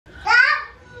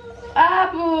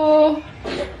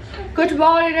Good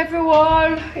morning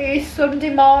everyone, it's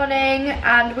Sunday morning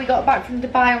and we got back from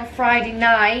Dubai on Friday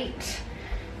night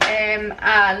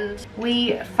and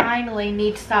we finally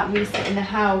need to start resetting the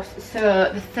house. So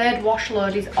the third wash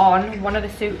load is on, one of the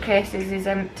suitcases is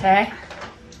empty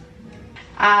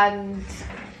and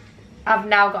I've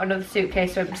now got another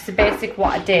suitcase. So basic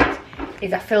what I did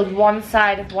is I filled one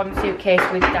side of one suitcase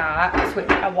with darts, which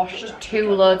I washed 2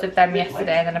 loads of them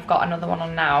yesterday, and then I've got another one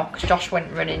on now because Josh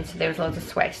went running, so there was loads of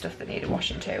sweaty stuff that needed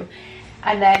washing too.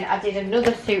 And then I did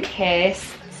another suitcase,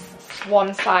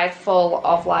 one side full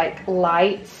of like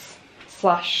lights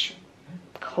slash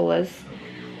colours.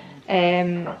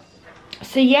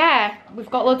 So yeah,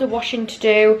 we've got loads of washing to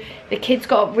do. The kids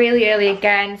got up really early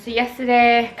again. So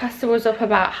yesterday, Castor was up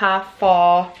about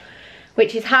 4:30,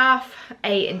 which is 8:30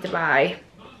 in Dubai.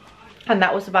 And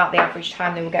that was about the average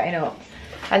time they were getting up.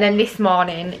 And then this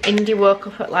morning, Indy woke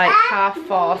up at like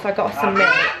 4:30, so I got her some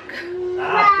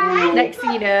milk. Next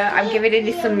thing you know, I'm giving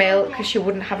Indy some milk because she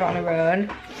wouldn't have it on her own.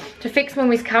 To fix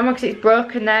Mummy's camera because it's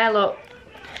broken there, look.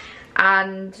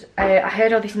 And I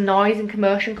heard all this noise and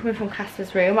commotion coming from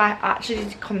Castor's room. I actually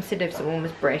did consider if someone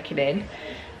was breaking in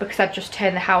because I'd just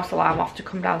turned the house alarm off to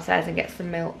come downstairs and get some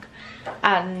milk.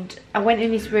 And I went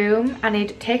in his room and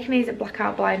he'd taken his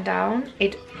blackout blind down,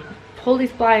 he'd pulled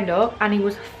his blind up and he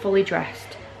was fully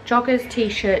dressed. Joggers,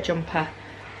 t-shirt, jumper.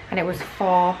 And it was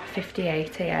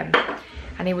 4:58 AM.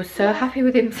 And he was so happy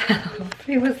with himself.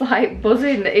 He was like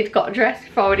buzzing that he'd got dressed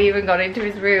before he'd even gone into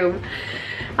his room.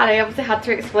 And I obviously had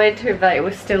to explain to him that it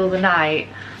was still the night.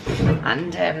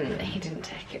 And he didn't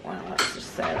take it well, let's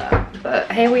just say that.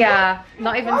 But here we are,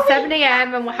 not even 7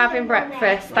 AM and we're having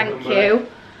breakfast, thank you.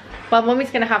 Well,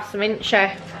 Mummy's going to have some, isn't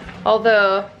she?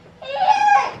 Although,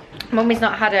 Mummy's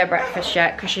not had her breakfast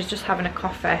yet because she's just having a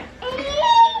coffee.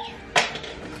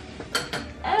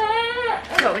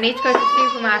 But we need to go to the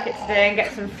supermarket today and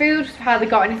get some food. We've hardly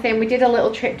got anything. We did a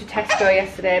little trip to Tesco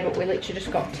yesterday, but we literally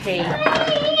just got tea,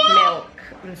 milk,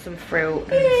 and some fruit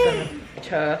and some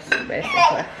toast,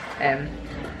 basically.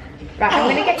 Right, I'm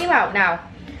going to get you out now.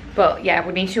 But yeah,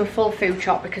 we need to do a full food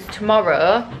shop because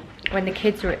tomorrow, when the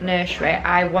kids are at nursery,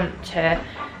 I want to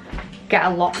get a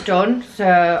lot done.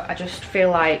 So I just feel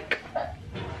like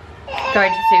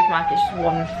going to the supermarket is just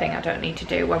one thing I don't need to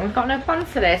do when we've got no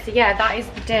plans today. So yeah, that is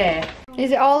the day.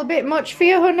 Is it all a bit much for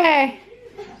you, honey?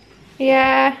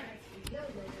 Yeah.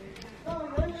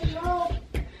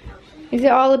 Is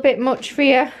it all a bit much for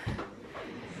you?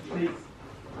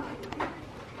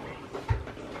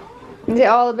 Is it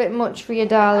all a bit much for you,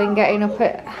 darling, getting up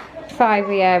at 5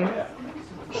 AM?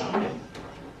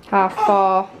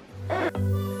 4:30.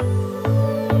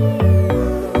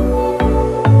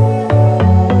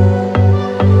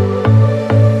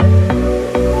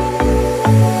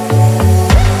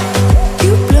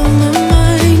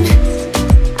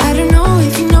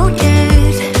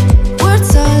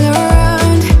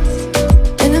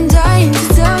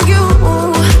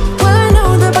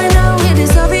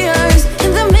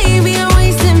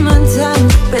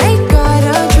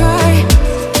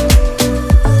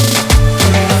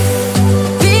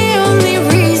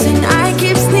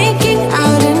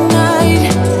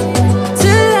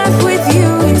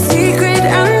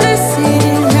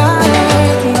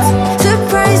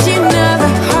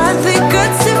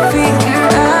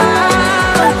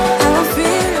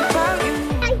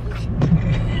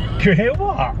 You hear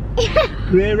what?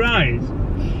 Rear eyes.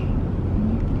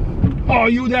 Oh,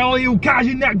 you there, all you cars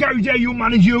in that garage there, you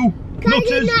manage you.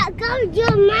 Cars in that garage, you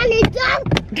manage.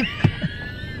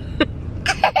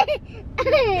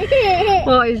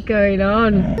 What is going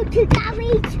on?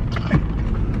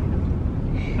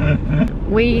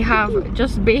 We have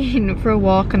just been for a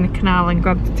walk on the canal and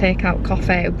grabbed a takeout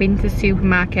coffee. I've been to the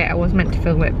supermarket. I was meant to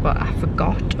film it, but I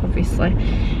forgot, obviously.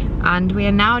 And we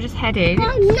are now just headed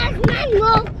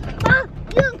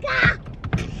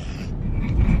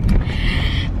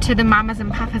to the Mamas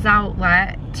and Papas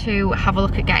outlet to have a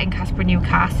look at getting Casper a new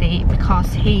car seat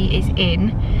because he is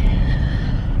in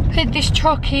this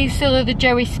truck. He's still in the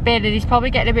Joey Spin and he's probably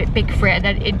getting a bit big for it, and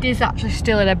then it is actually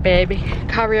still in a baby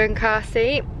carry-on car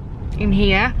seat in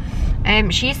here.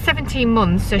 She's 17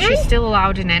 months, so she's still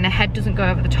allowed in it and her head doesn't go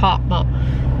over the top, but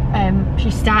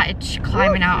she started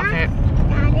climbing out of it.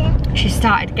 She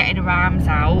started getting her arms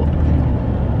out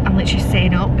and literally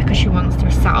staying up because she wants to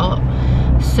be sat up.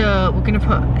 So we're going to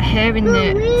put her in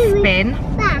the spin,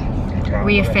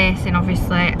 rear facing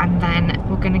obviously, and then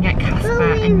we're going to get Casper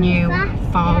a new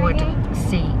forward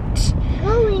seat.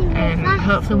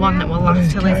 Hopefully one that will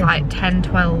last till it's like 10,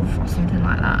 12 or something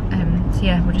like that. So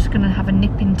yeah, we're just going to have a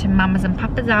nip into Mama's and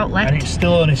Papa's outlet. And it's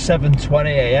still only 7:20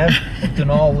 AM. We've done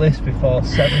all this before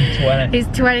 7:20.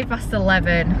 It's 20 past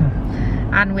 11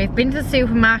 and we've been to the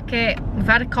supermarket, we've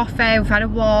had a coffee, we've had a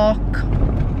walk.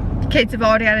 The kids have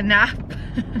already had a nap.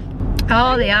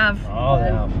 Oh, they have. Oh, they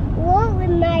have. Walk with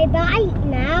my bike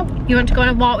now. You want to go on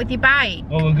a walk with your bike?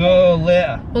 Well, we'll go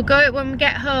later. We'll go when we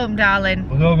get home, darling.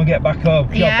 We'll go when we get back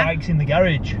home. Yeah. Your bike's in the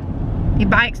garage. Your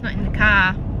bike's not in the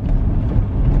car.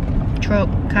 Truck,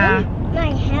 car.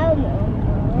 My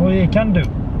helmet. Well, you can do.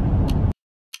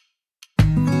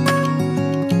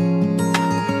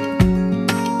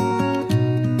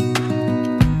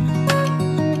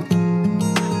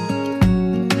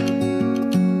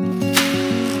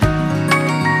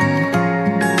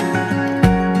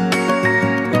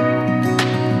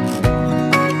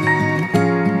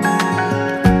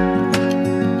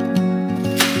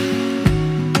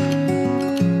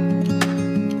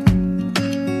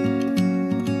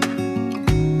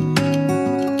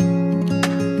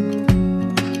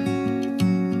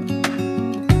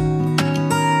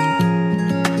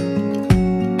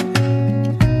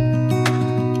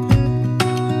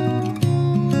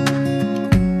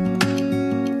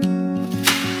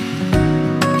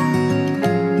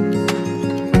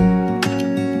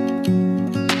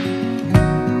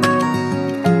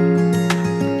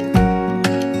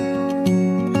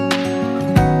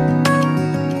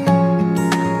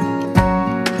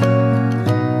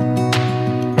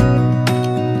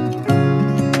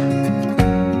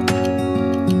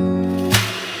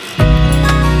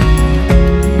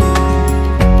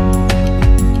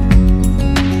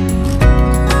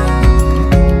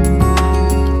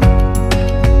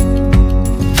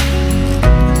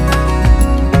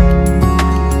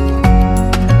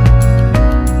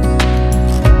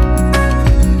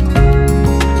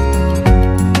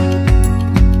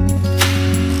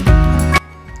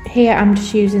 Here I'm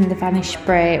just using the Vanish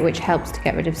spray, which helps to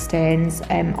get rid of stains.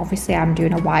 Obviously I'm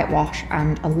doing a whitewash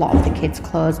and a lot of the kids'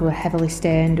 clothes were heavily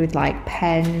stained with like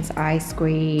pens, ice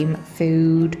cream,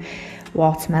 food,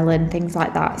 watermelon, things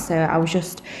like that. So I was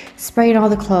just spraying all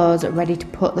the clothes ready to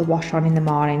put the wash on in the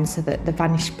morning so that the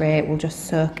Vanish spray will just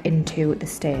soak into the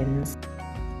stains.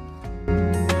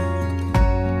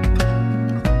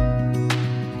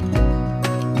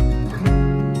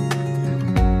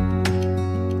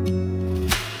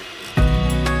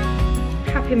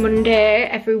 Happy Monday,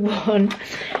 everyone.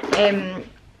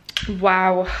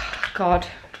 Wow, God.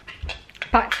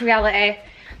 Back to reality.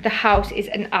 The house is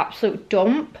an absolute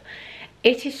dump.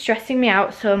 It is stressing me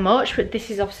out so much, but this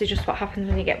is obviously just what happens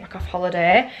when you get back off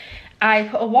holiday. I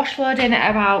put a wash load in at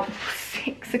about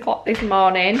 6 o'clock this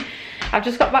morning. I've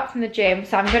just got back from the gym,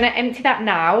 so I'm going to empty that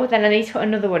now. Then I need to put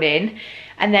another one in.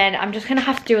 And then I'm just going to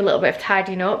have to do a little bit of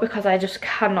tidying up because I just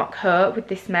cannot cope with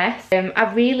this mess.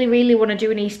 I really want to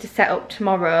do an Easter setup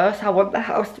tomorrow. So I want the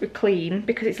house to be clean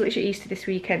because it's literally Easter this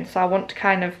weekend. So I want to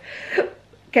kind of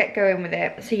get going with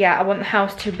it. So yeah, I want the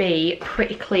house to be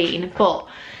pretty clean. But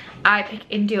I pick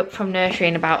Indy up from nursery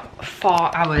in about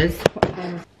 4 hours.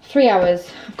 3 hours.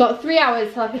 I've got 3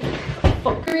 hours till I pick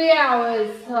 3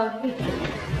 hours till I pick.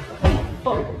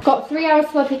 Got 3 hours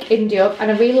till I pick Indy up, and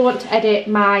I really want to edit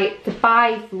my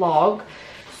Dubai vlog.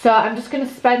 So I'm just going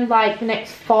to spend like the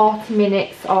next 40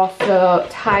 minutes or so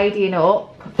tidying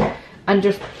up and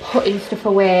just putting stuff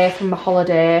away from the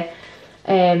holiday,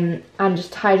 and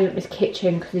just tidying up this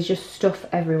kitchen because there's just stuff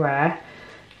everywhere.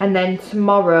 And then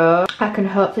tomorrow I can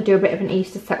hopefully do a bit of an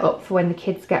Easter setup for when the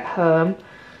kids get home,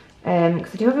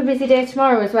 because I do have a busy day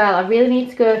tomorrow as well. I really need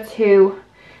to go to,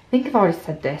 I think I've already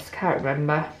said this, can't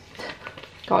remember.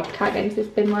 God, can't get into this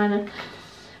bin liner.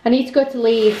 I need to go to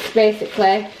Louise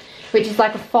basically, which is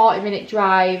like a 40-minute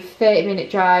drive,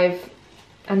 30-minute drive,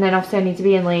 and then obviously I need to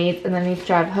be in Leeds and then I need to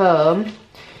drive home.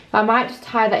 But I might just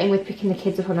tie that in with picking the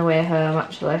kids up on the way home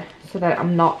actually, so that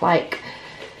I'm not like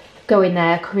going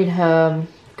there, coming home,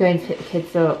 going to pick the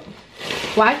kids up.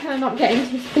 Why can I not get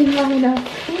into this bin liner?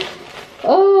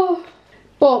 Oh,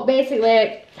 but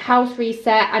basically house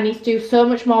reset. I need to do so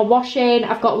much more washing.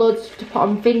 I've got loads to put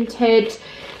on Vinted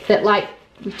that like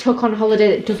we took on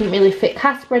holiday that doesn't really fit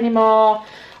Casper anymore,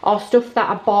 or stuff that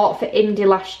I bought for Indy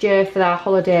last year for our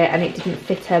holiday and it didn't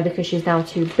fit her because she's now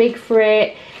too big for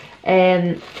it.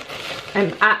 I'm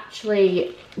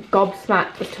actually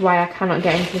gobsmacked as to why I cannot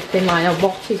get into this bin liner.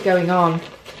 What is going on?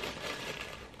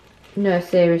 No,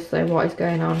 seriously, what is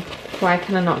going on? Why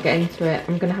can I not get into it?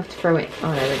 I'm gonna have to throw it.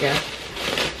 Oh, there we go.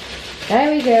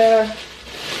 There we go.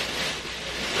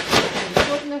 Thank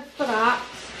goodness for that.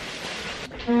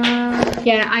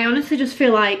 Yeah, I honestly just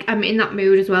feel like I'm in that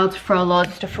mood as well to throw loads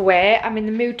of stuff away. I'm in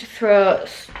the mood to throw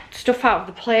stuff out of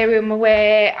the playroom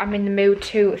away. I'm in the mood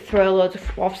to throw loads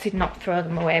of, obviously not throw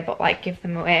them away, but like give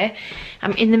them away.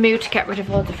 I'm in the mood to get rid of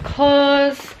loads of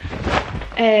clothes.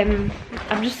 I'm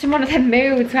just in one of them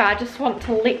moods where I just want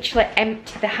to literally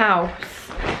empty the house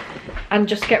and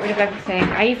just get rid of everything.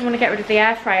 I even want to get rid of the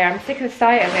air fryer. I'm sick of the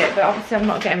sight of it, but obviously I'm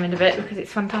not getting rid of it because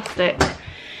it's fantastic.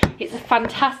 It's a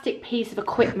fantastic piece of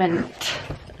equipment.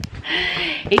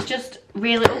 It's just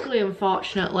really ugly,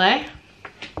 unfortunately.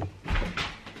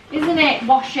 Isn't it?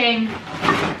 Washing.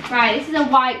 Right, this is a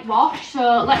white wash,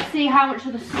 so let's see how much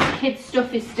of the kids'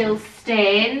 stuff is still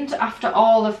stained after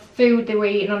all the food they were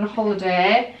eating on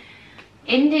holiday.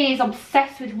 Indy is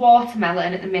obsessed with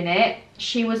watermelon at the minute.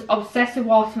 She was obsessed with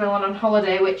watermelon on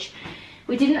holiday, which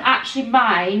we didn't actually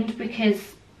mind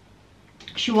because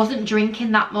she wasn't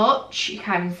drinking that much. You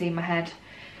can't even see my head.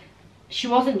 She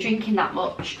wasn't drinking that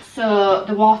much, so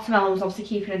the watermelon was obviously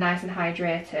keeping her nice and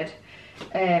hydrated.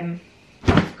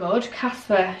 That's good.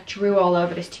 Casper drew all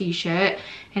over this t-shirt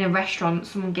in a restaurant.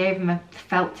 Someone gave him a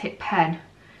felt tip pen,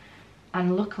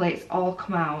 and luckily it's all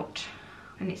come out,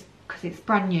 and it's because it's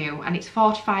brand new and it's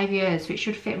 45 years, so it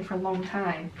should fit him for a long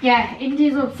time. Yeah,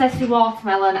 Indy's obsessed with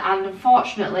watermelon, and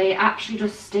unfortunately actually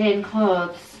just stained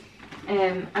clothes.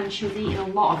 And she was eating a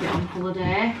lot of it on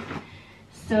holiday,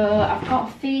 so I've got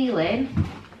a feeling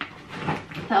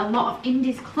that a lot of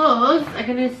Indy's clothes are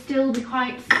going to still be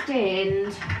quite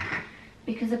stained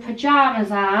because the pyjamas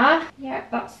are. Yeah,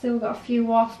 that's still got a few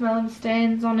watermelon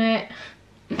stains on it.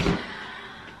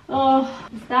 Oh,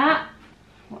 is that?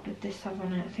 What did this have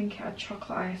on it? I think it had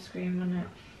chocolate ice cream on it.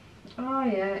 Oh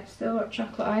yeah, it's still got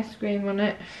chocolate ice cream on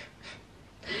it.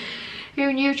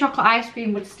 Who knew chocolate ice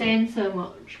cream would stain so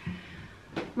much?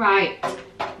 Right,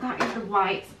 that is the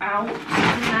whites out.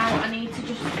 Now I need to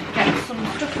just get some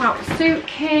stuff out of the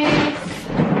suitcase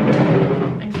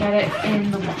and get it in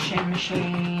the washing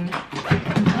machine.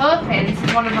 I'm hoping this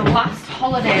is one of the last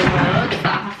holiday loads that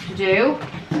I have to do,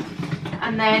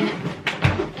 and then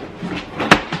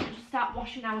just start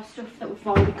washing our stuff that we've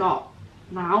already got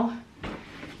now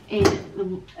in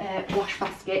the wash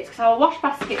baskets, because our wash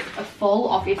baskets are full,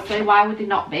 obviously. Why would they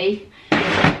not be?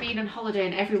 Being on holiday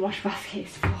and every wash basket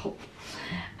is full.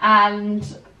 And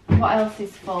what else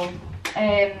is full?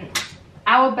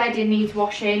 Our bedding needs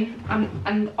washing,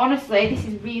 and honestly this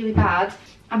is really bad.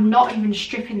 I'm not even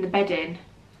stripping the bedding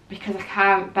because I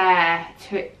can't bear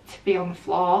it to be on the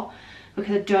floor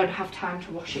because I don't have time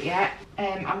to wash it yet.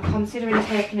 I'm considering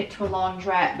taking it to a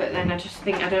laundrette, but then I just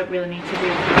think I don't really need to do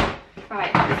that.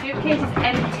 Right, the suitcase is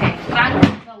empty,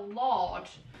 thank the Lord.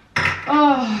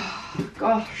 Oh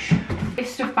gosh.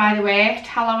 This stuff, by the way,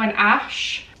 tallow and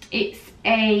ash. It's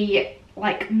a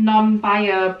like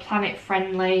non-bio planet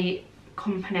friendly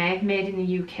company made in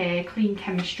the UK, Clean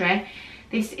Chemistry.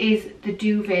 This is the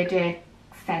Duvet Day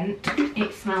scent.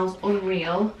 It smells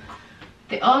unreal.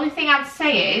 The only thing I'd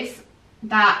say is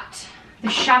that the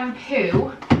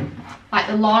shampoo, like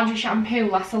the laundry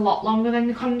shampoo, lasts a lot longer than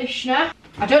the conditioner.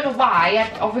 I don't know why.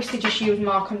 I obviously just use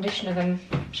more conditioner than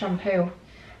shampoo.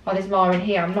 Or there's more in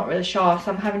here, I'm not really sure,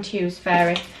 so I'm having to use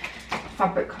Fairy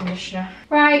fabric conditioner.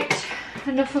 Right,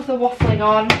 enough of the waffling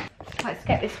on. Let's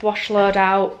get this wash load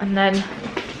out, and then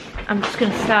I'm just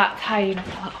going to start tidying up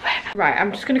a little bit. Right,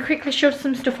 I'm just going to quickly shove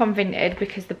some stuff on Vinted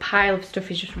because the pile of stuff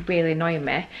is just really annoying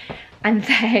me. And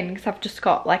then, because I've just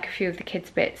got like a few of the kids'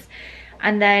 bits.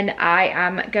 And then I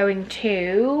am going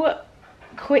to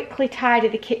quickly tidy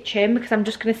the kitchen because I'm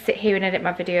just going to sit here and edit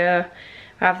my video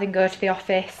rather than go to the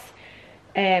office.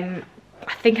 I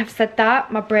think I've said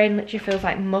that. My brain literally feels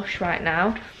like mush right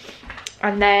now.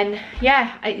 And then,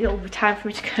 yeah, it'll be time for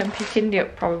me to go and pick Indy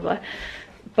up probably.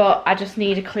 But I just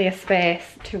need a clear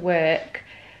space to work.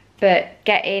 But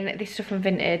getting this stuff from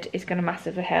Vinted is going to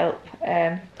massively help.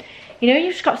 You know,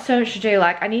 you've just got so much to do.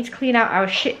 Like, I need to clean out our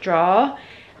shit drawer.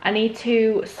 I need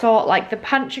to sort like the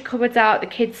pantry cupboards out, the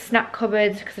kids' snack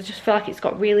cupboards, because I just feel like it's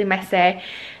got really messy.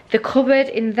 The cupboard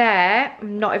in there,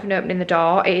 I'm not even opening the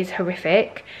door, it is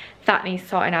horrific. That needs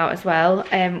sorting out as well.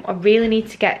 I really need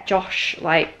to get Josh,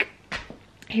 like,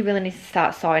 he really needs to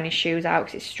start sorting his shoes out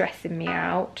because it's stressing me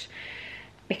out.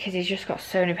 Because he's just got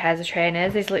so many pairs of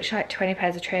trainers. There's literally like 20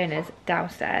 pairs of trainers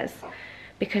downstairs.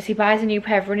 Because he buys a new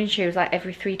pair of running shoes like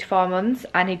every 3 to 4 months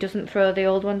and he doesn't throw the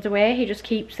old ones away, he just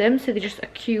keeps them, so they just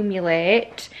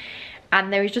accumulate.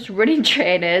 And there is just running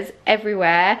trainers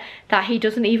everywhere that he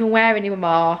doesn't even wear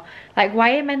anymore. Like,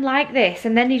 why are men like this?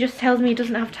 And then he just tells me he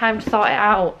doesn't have time to sort it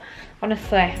out.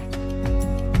 Honestly.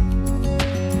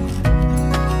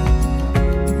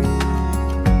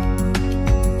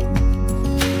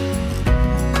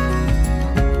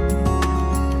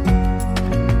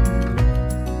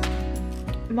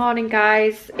 morning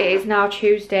guys, it is now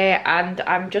Tuesday and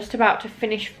I'm just about to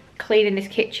finish cleaning this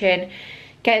kitchen,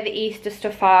 get the Easter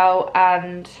stuff out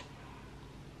and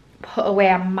put away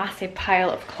a massive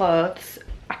pile of clothes.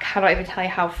 I cannot even tell you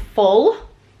how full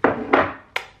the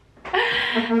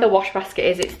wash basket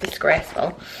is, it's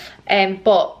disgraceful.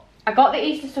 But I got the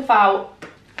Easter stuff out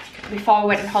before I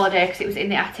went on holiday because it was in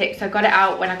the attic, so I got it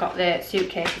out when I got the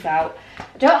suitcases out.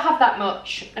 I don't have that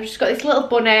much. I've just got this little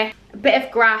bunny, a bit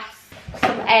of grass,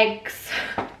 some eggs,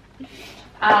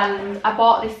 and I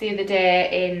bought this the other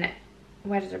day in,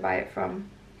 where did I buy it from?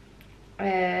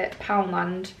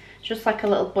 Poundland. It's just like a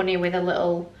little bunny with a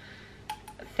little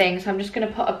thing, so I'm just going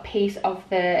to put a piece of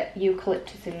the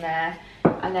eucalyptus in there.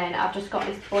 And then I've just got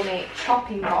this bunny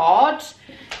chopping board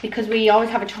because we always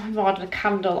have a chopping board and a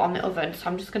candle on the oven, so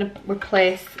I'm just going to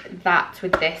replace that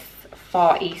with this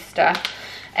for Easter.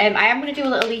 I am going to do a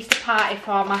little Easter party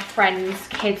for my friends'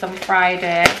 kids on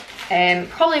Friday.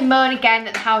 Probably moan again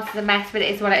that the house is a mess, but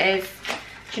it is what it is.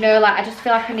 Do you know, like, I just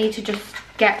feel like I need to just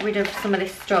get rid of some of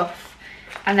this stuff,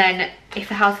 and then if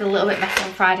the house is a little bit messy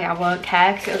on Friday I won't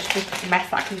care because it'll just be a mess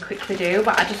that I can quickly do.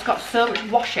 But I just got so much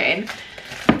washing,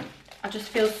 I just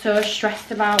feel so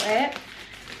stressed about it.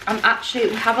 We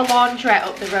have a laundrette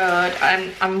up the road,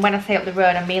 and when I say up the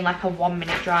road I mean like a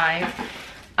 1-minute drive,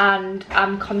 and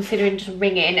I'm considering just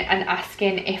ringing and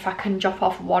asking if I can drop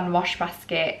off one wash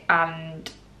basket, and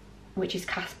which is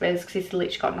Casper's because he's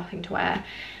literally got nothing to wear,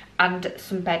 and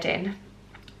some bedding,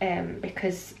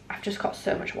 because I've just got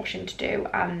so much washing to do,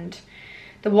 and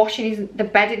the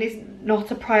bedding is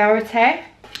not a priority.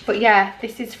 But yeah,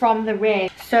 this is from the rain,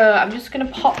 so I'm just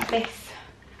gonna pop this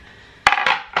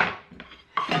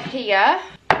here,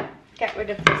 get rid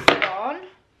of this one,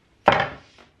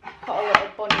 put a little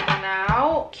bunny in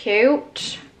now,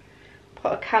 cute,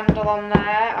 put a candle on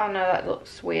there. Oh no, that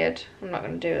looks weird. I'm not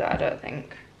gonna do that, I don't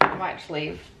think. I might just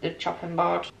leave the chopping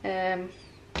board. I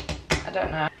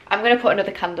don't know. I'm gonna put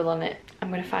another candle on it. I'm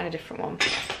gonna find a different one.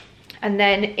 And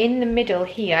then in the middle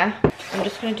here, I'm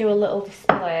just gonna do a little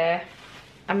display.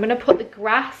 I'm gonna put the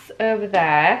grass over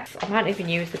there. I might even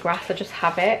use the grass, I just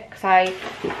have it because I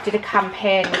did a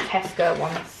campaign with Tesco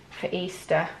once for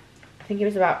Easter. I think it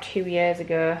was about 2 years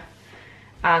ago,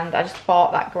 and I just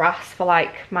bought that grass for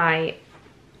like my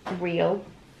reel,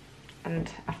 and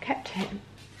I've kept it.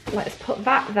 Let's put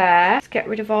that there. Let's get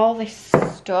rid of all this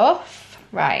stuff.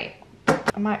 Right,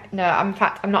 in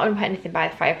fact I'm not gonna put anything by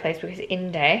the fireplace because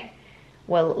Indy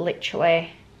will literally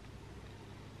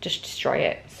just destroy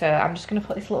it. So I'm just going to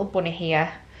put this little bunny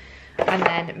here, and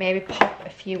then maybe pop a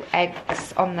few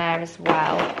eggs on there as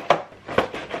well.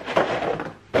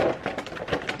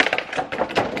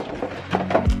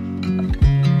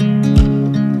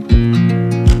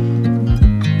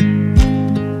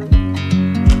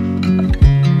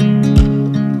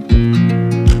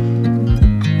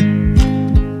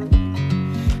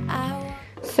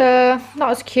 So not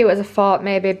as cute as I thought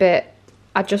maybe, but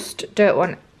I just don't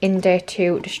want Indy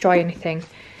to destroy anything,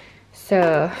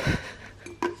 so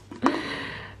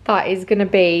that is going to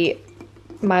be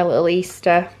my little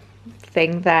Easter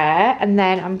thing there. And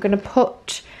then I'm going to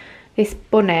put this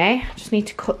bunny, I just need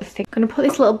to cut the thing, I'm going to put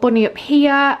this little bunny up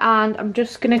here, and I'm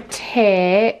just going to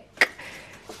take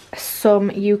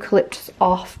some eucalyptus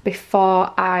off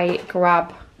before I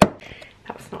grab,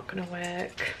 that's not going to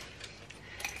work,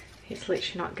 it's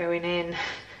literally not going in.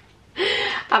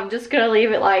 I'm just going to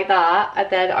leave it like that, and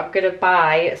then I'm going to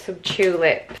buy some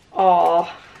tulips or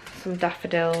some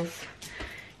daffodils.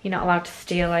 You're not allowed to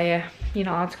steal, are you? You're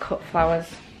not allowed to cut flowers,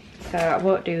 so I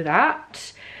won't do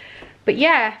that. But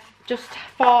yeah, just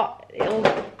thought it'll,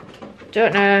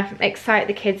 don't know, excite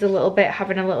the kids a little bit,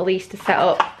 having a little Easter set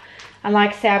up. And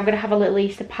like I say, I'm going to have a little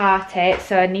Easter party,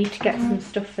 so I need to get some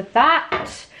stuff for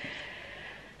that.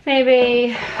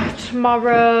 Maybe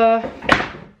tomorrow.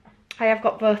 I have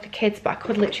got both the kids, but I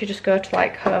could literally just go to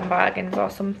like Home Bargains or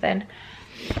something.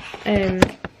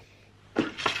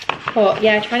 But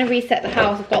yeah, trying to reset the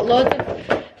house. I've got loads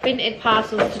of vintage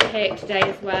parcels to take today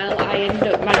as well. I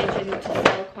ended up managing to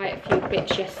sell quite a few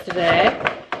bits yesterday,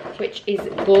 which is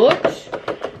good.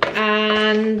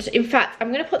 And in fact,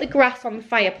 I'm going to put the grass on the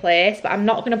fireplace, but I'm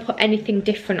not going to put anything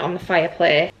different on the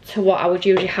fireplace to what I would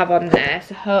usually have on there.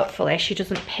 So hopefully she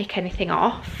doesn't pick anything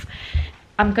off.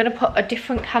 I'm going to put a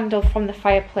different candle from the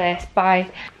fireplace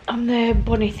on the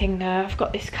bunny thing there. I've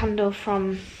got this candle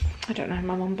from, I don't know,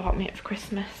 my mum bought me it for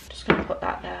Christmas. Just going to put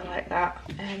that there like that.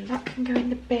 And that can go in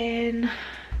the bin.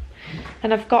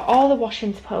 And I've got all the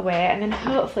washing to put away, and then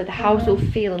hopefully the house will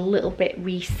feel a little bit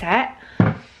reset.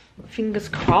 Fingers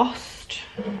crossed.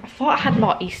 I thought I had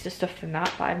more Easter stuff than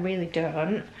that, but I really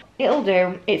don't. It'll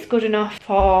do. It's good enough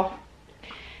for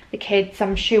the kids.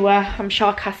 I'm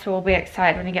sure Casper will be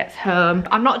excited when he gets home.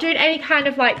 I'm not doing any kind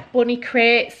of like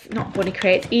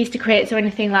Easter crates or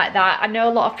anything like that. I know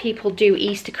a lot of people do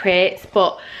Easter crates,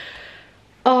 but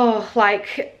oh,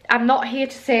 like, I'm not here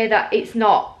to say that it's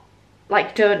not,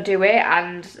 like, don't do it,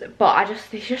 but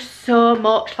there's just so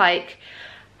much, like,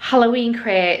 Halloween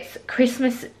crates,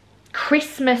 Christmas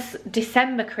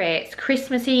December crates,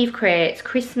 Christmas Eve crates,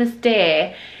 Christmas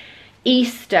Day,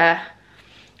 Easter.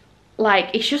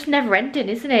 Like, it's just never ending,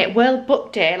 isn't it? World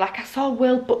Book Day, like, I saw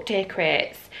World Book Day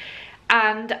crates,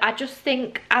 and I just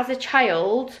think as a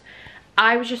child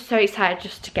I was just so excited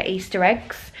just to get Easter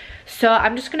eggs. So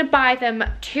I'm just going to buy them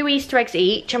 2 Easter eggs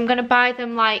each. I'm going to buy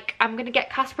them, like, I'm going to get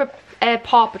Casper a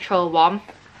Paw Patrol one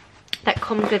that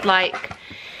comes with, like,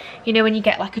 you know when you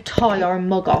get like a toy or a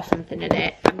mug or something in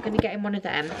it. I'm going to get him one of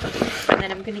them, and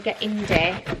then I'm going to get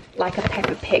Indy like a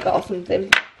Peppa Pig or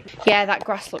something. Yeah, that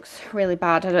grass looks really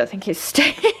bad. I don't think it's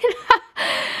staying.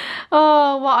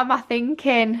 Oh, what am I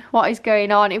thinking? What is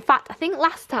going on? In fact, I think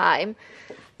last time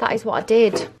that is what I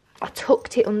did. I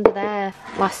tucked it under there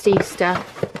last Easter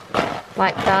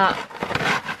like that,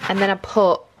 and then I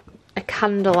put a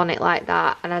candle on it like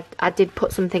that, and I did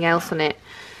put something else on it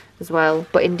as well,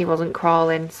 but Indy wasn't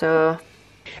crawling, so.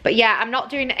 But yeah, I'm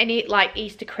not doing any like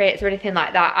Easter crates or anything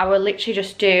like that. I will literally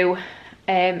just do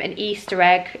an Easter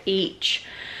egg each,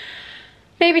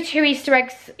 maybe 2 Easter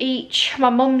eggs each. My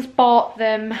mum's bought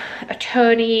them a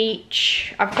Tony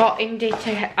each. I've got Indy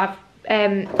to, I've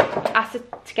asked her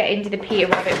to get Indy the Peter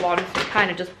Rabbit one, so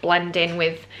kind of just blend in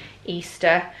with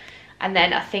Easter. And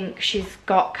then I think she's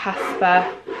got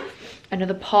Casper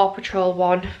another Paw Patrol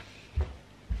one,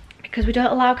 because we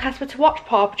don't allow Casper to watch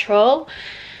Paw Patrol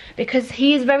because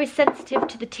he is very sensitive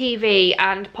to the TV,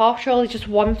 and Paw Patrol is just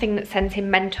one thing that sends him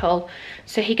mental.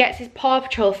 So he gets his Paw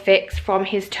Patrol fix from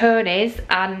his Tonys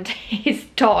and his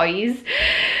toys.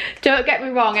 Don't get me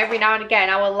wrong, every now and again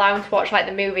I will allow him to watch like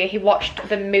the movie. He watched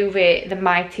the movie, the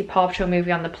Mighty Paw Patrol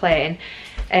movie, on the plane.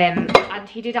 And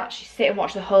he did actually sit and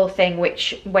watch the whole thing,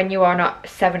 which when you are on a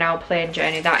 7-hour plane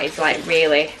journey, that is like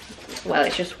really, well,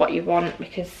 it's just what you want,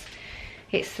 because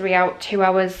it's 2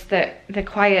 hours that they're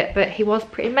quiet. But he was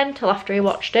pretty mental after he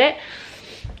watched it.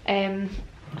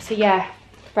 So yeah,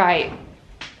 right,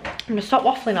 I'm gonna stop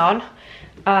waffling on,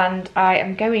 and I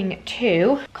am going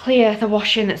to clear the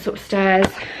washing that's upstairs,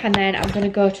 and then I'm gonna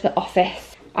go to the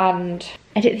office and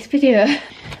edit this video.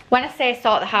 When I say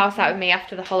sort the house out with me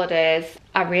after the holidays,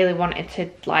 I really wanted to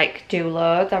like do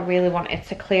loads. I really wanted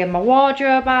to clear my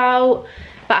wardrobe out,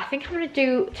 but I think I'm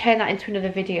gonna turn that into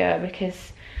another video,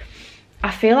 because I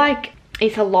feel like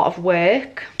it's a lot of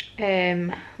work.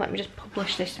 Let me just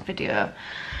publish this video.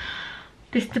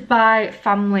 This Dubai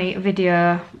family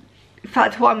video. In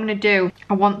fact, what I'm gonna do,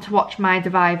 I want to watch my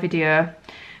Dubai video.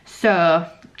 So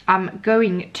I'm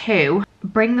going to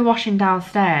bring the washing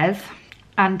downstairs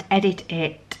and edit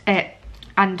it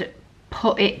and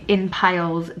put it in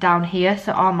piles down here.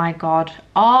 So oh my god,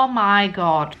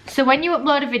 so when you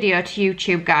upload a video to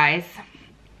YouTube, guys,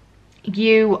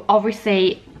 you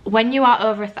obviously, when you are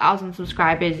over 1,000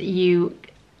 subscribers, you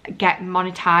get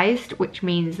monetized, which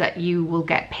means that you will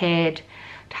get paid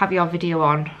to have your video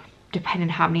on, depending on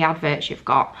how many adverts you've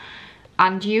got.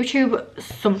 And YouTube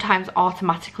sometimes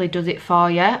automatically does it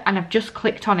for you, and I've just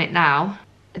clicked on it now.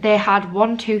 They had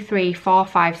 1, 2, 3, 4,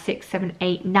 5, 6, 7,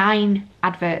 8, 9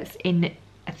 adverts in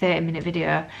a 30-minute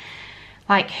video.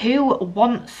 Like, who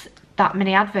wants that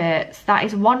many adverts? That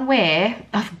is one way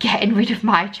of getting rid of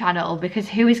my channel, because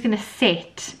who is going to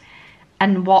sit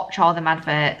and watch all them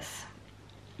adverts?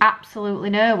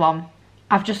 Absolutely no one.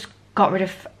 I've just got rid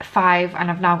of 5,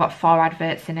 and I've now got 4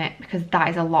 adverts in it, because that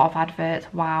is a lot of adverts.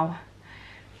 Wow.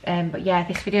 But yeah,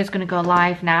 this video is going to go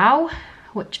live now,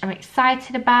 which I'm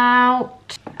excited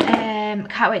about.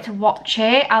 Can't wait to watch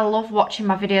it. I love watching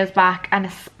my videos back, and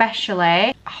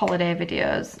especially holiday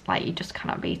videos. Like, you just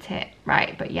cannot beat it.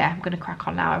 Right, but yeah, I'm gonna crack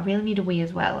on now. I really need a wee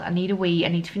as well. I need a wee. I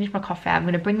need to finish my coffee. I'm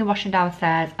gonna bring the washing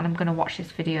downstairs, and I'm gonna watch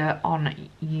this video on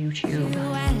YouTube.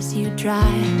 As you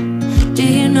drive, do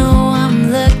you know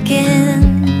I'm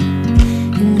looking,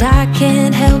 and I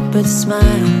can't help but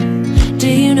smile. Do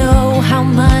you know how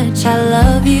much I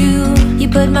love you? You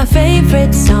put my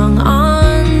favorite song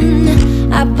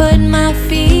on, I put my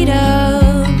feet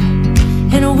up,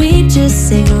 and we just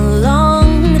sing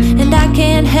along, and I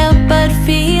can't help but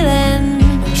feeling,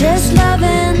 just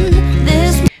loving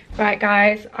this. Right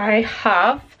guys, I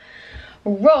have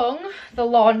rung the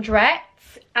laundrette,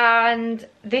 and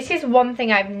this is one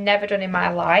thing I've never done in my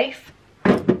life.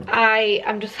 I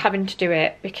am just having to do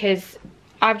it because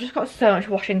I've just got so much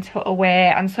washing to put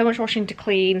away and so much washing to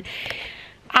clean.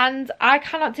 and I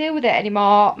cannot deal with it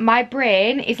anymore. My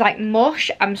brain is like mush.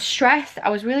 I'm stressed. I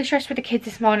was really stressed with the kids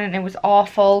this morning and it was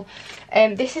awful.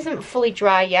 This isn't fully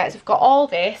dry yet, so I've got all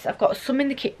this. I've got some in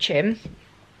the kitchen,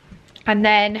 and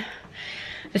then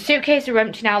the suitcases are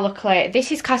empty now, luckily.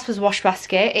 This is Casper's wash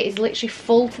basket. It is literally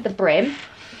full to the brim.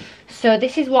 So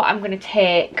this is what I'm going to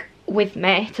take with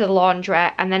me to the laundry,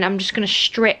 and then I'm just going to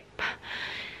strip.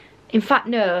 In fact,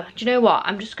 no, do you know what?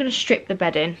 I'm just going to strip the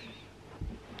bedding,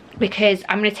 because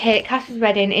I'm going to take Casper's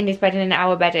bedding, Indy's bedding and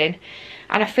our bedding,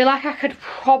 and I feel like I could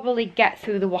probably get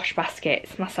through the wash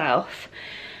baskets myself.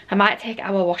 I might take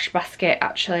our wash basket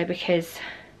actually, because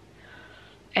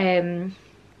I'm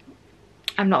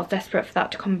not desperate for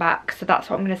that to come back, so that's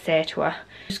what I'm going to say to her.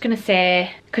 I'm just going to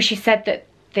say, because she said that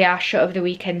they are shut over the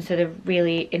weekend, so they're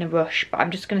really in a rush, but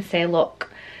I'm just going to say, look,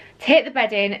 take the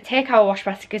bedding, take our wash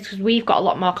baskets, because we've got a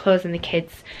lot more clothes than the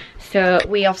kids, so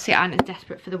we obviously aren't as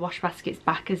desperate for the wash baskets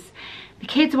back as the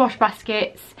kids' wash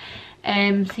baskets. So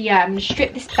yeah, I'm going to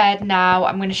strip this bed now.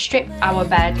 I'm going to strip our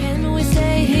bed. Can we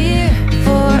stay here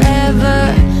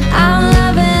forever? I'm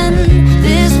loving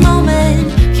this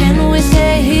moment. Can we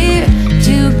stay here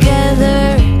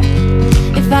together?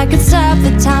 If I could stop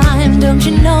the time, don't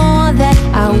you know that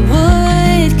I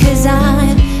would? 'Cause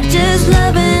I'm just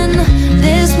loving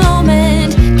this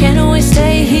moment. Can we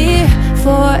stay here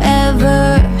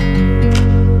forever?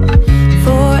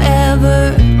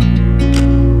 Forever.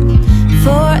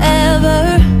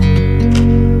 Forever.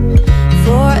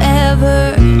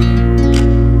 Forever.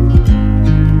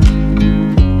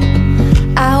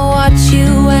 I watch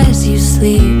you as you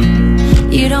sleep.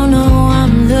 You don't know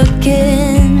I'm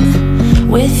looking.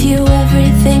 With you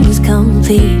everything's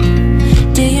complete.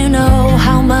 Do you know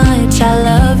how much I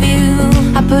love you?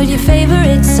 I put your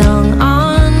favorite song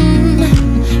on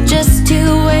just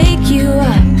to wake you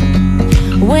up.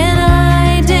 When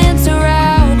I dance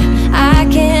around, I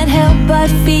can't help but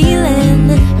feeling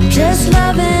I'm just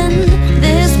loving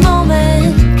this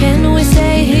moment. Can we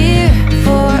stay here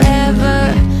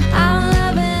forever? I'm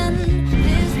loving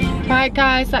this moment. Right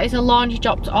guys, that is a laundry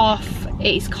dropped off.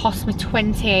 It's cost me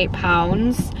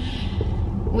 £28,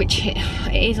 which it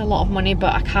is a lot of money,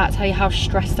 but I can't tell you how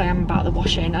stressed I am about the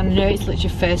washing. I know it's literally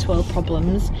first world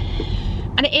problems,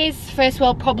 and it is first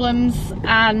world problems.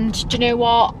 And do you know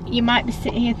what, you might be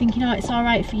sitting here thinking, oh, it's all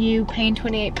right for you paying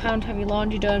 £28 to have your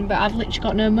laundry done, but I've literally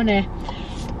got no money.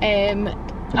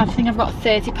 I think I've got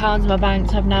 £30 in my bank,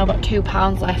 so I've now got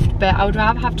 £2 left, but I would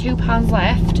rather have £2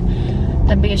 left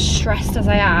than be as stressed as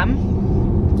I am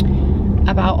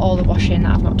about all the washing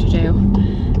that I've got to do.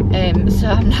 So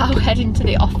I'm now heading to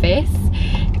the office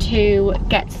to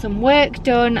get some work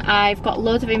done. I've got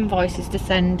loads of invoices to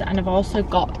send, and I've also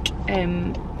got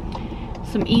some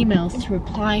emails to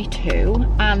reply to,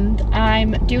 and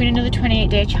I'm doing another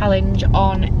 28-day challenge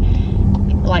on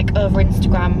like over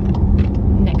Instagram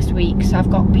next week, so I've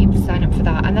got people to sign up for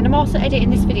that, and then I'm also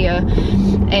editing this video.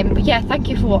 But yeah, thank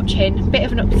you for watching. Bit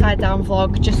of an upside down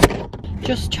vlog, just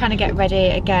trying to get ready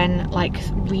again, like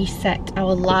reset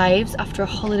our lives after a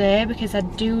holiday, because I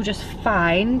do just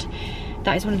find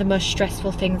that is one of the most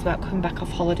stressful things about coming back off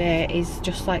holiday, is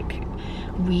just like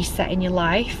resetting your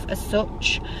life as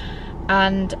such.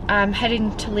 And I'm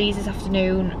heading to Louise this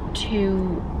afternoon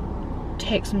to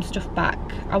take some stuff back.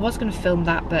 I was going to film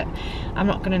that, but I'm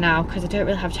not going to now, because I don't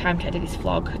really have time to edit this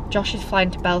vlog. Josh is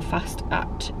flying to Belfast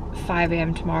at 5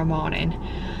 AM tomorrow morning,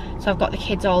 so I've got the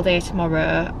kids all day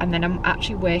tomorrow, and then I'm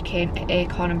actually working at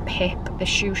Acorn and Pip, the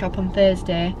shoe shop, on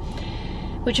Thursday,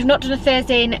 which I've not done a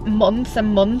Thursday in months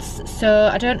and months.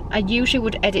 So I usually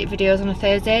would edit videos on a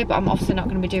Thursday, but I'm obviously not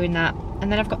going to be doing that.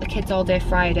 And then I've got the kids all day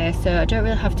Friday, so I don't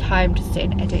really have time to sit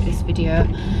and edit this video,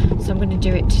 so I'm going to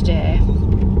do it today,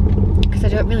 because I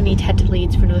don't really need to head to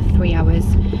Leeds for another 3 hours.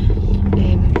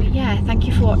 But yeah, thank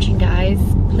you for watching guys.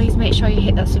 Please make sure you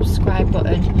hit that subscribe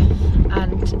button,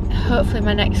 and hopefully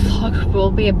my next vlog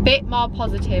will be a bit more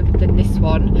positive than this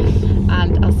one,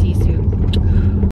 and I'll see you soon.